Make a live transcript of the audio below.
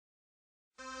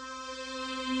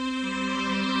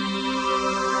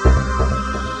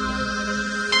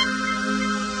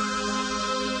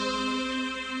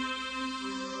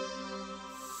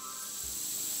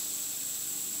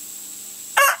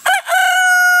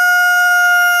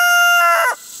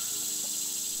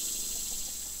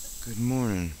Good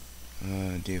morning,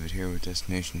 David here with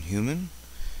Destination Human.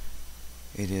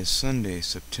 It is Sunday,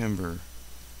 September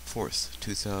 4th,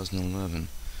 2011,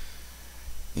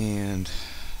 and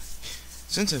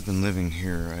since I've been living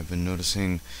here, I've been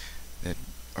noticing that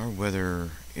our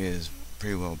weather is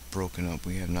pretty well broken up.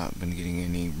 We have not been getting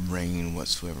any rain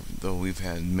whatsoever, though we've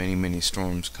had many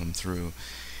storms come through,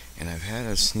 and I've had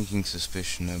a sneaking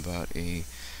suspicion about a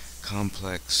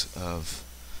complex of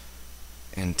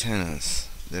antennas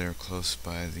that are close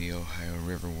by the Ohio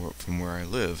River from where I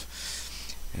live.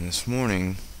 And this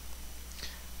morning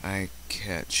I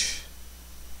catch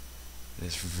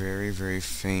this very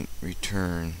faint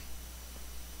return,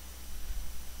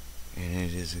 and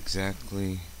it is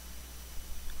exactly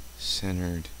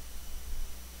centered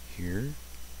here.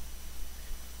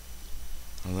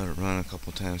 I'll let it run a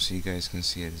couple times so you guys can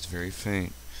see it. It's very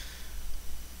faint.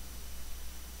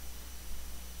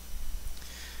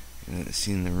 And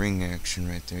seeing the ring action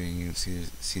right there, you can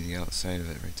see the outside of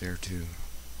it right there too.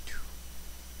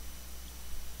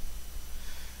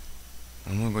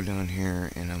 I'm gonna go down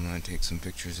here and I'm gonna take some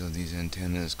pictures of these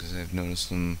antennas because I've noticed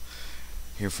them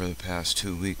here for the past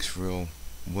 2 weeks real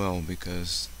well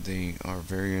because they are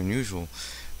very unusual.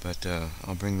 But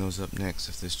I'll bring those up next.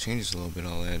 If this changes a little bit,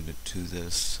 I'll add it to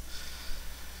this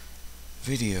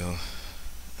video.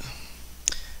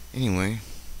 Anyway,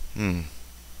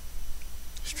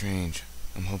 strange.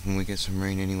 I'm hoping we get some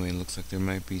rain anyway. Looks like there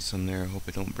might be some there. I hope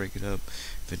it don't break it up.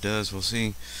 If it does, we'll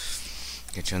see.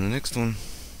 Catch you on the next one.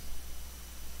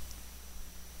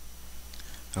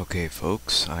 Okay,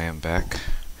 folks, I am back.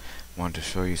 Want to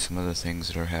show you some other things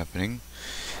that are happening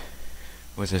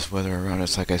with this weather around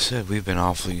us. Like I said, we've been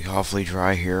awfully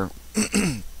dry here.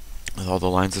 With all the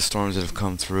lines of storms that have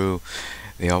come through,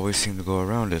 they always seem to go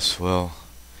around us. Well,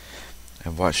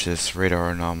 I've watched this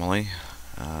radar anomaly.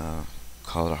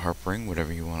 Call it a HAARP ring,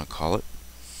 whatever you want to call it.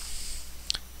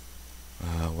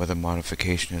 Weather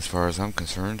modification as far as I'm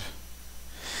concerned.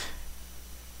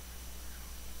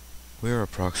 We're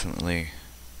approximately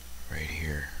right in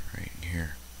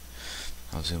here.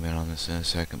 I'll zoom in on this in a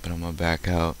second, but I'm going to back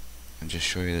out and just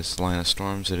show you this line of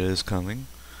storms that is coming.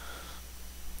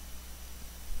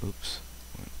 Oops,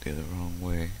 went the wrong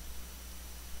way.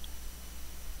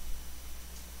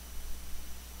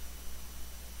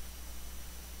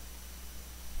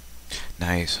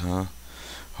 Nice, huh?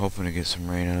 Hoping to get some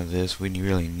rain out of this. We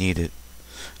really need it.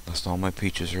 Lost all my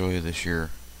peaches earlier this year.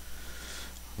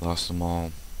 Lost them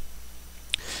all.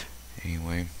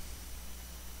 Anyway.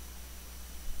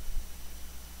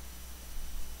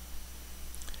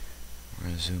 We're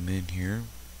going to zoom in here.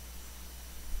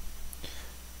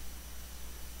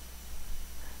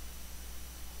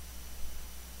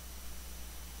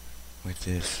 With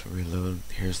this reload,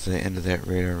 here's the end of that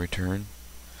radar return.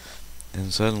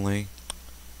 Then suddenly,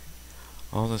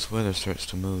 all this weather starts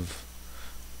to move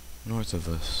north of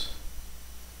us.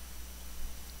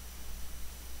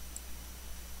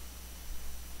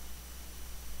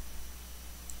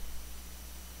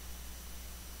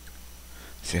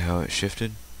 See how it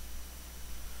shifted?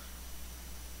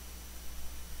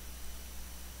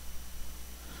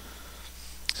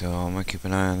 So I'm going to keep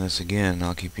an eye on this again, and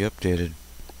I'll keep you updated.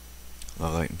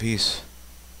 Love, light, and peace.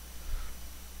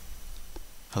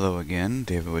 Hello again,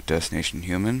 David with Destination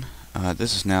Human.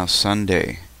 This is now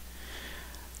Sunday,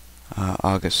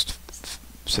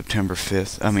 September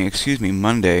 5th.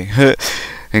 Monday.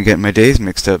 I'm getting my days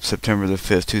mixed up. September the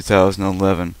 5th,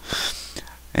 2011.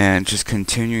 And just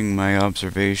continuing my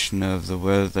observation of the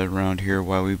weather around here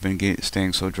while we've been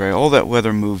staying so dry. All that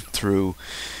weather moved through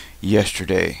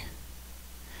yesterday.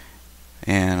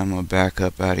 And I'm going to back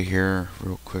up out of here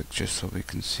real quick just so we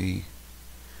can see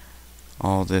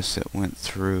all this that went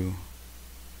through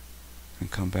and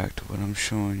come back to what I'm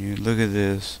showing you. Look at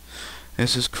this.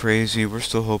 This is crazy. We're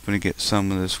still hoping to get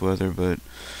some of this weather, but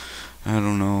I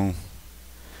don't know.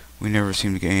 We never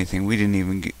seem to get anything.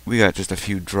 We got just a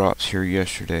few drops here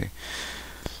yesterday.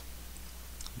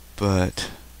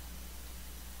 But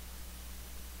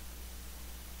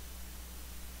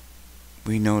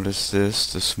we noticed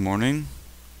this morning.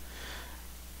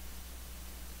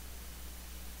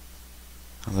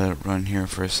 I'll let it run here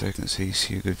for a second so you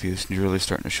see a good view. It's really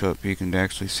starting to show up. You can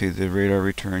actually see the radar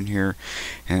return here,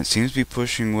 and it seems to be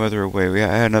pushing weather away.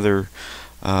 I had another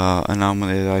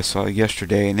anomaly that I saw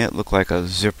yesterday, and it looked like a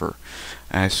zipper.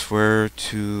 I swear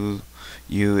to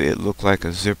you, it looked like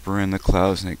a zipper in the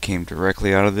clouds, and it came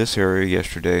directly out of this area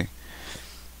yesterday.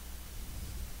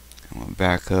 I'm going to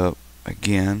back up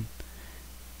again,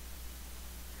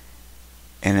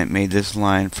 and it made this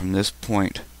line from this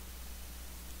point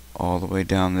all the way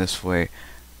down this way.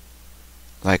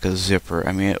 like a zipper.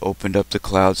 I mean, it opened up the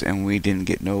clouds and we didn't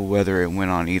get no weather. It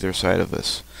went on either side of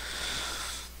us.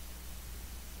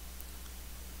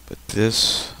 But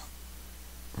this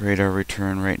radar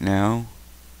return right now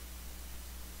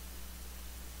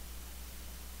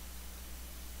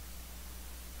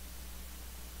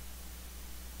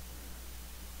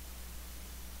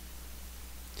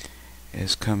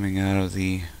is coming out of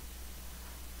the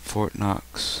Fort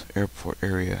Knox airport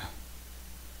area.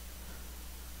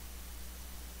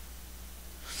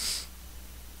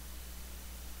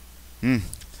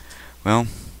 Well,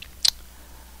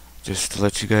 just to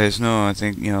let you guys know, I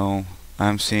think,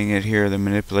 I'm seeing it here. They're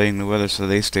manipulating the weather so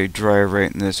they stay dry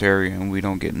right in this area and we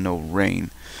don't get no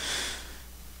rain.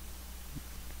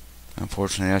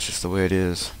 Unfortunately, that's just the way it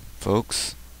is.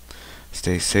 Folks,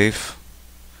 stay safe.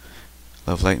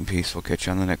 Love, light, and peace. We'll catch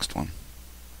you on the next one.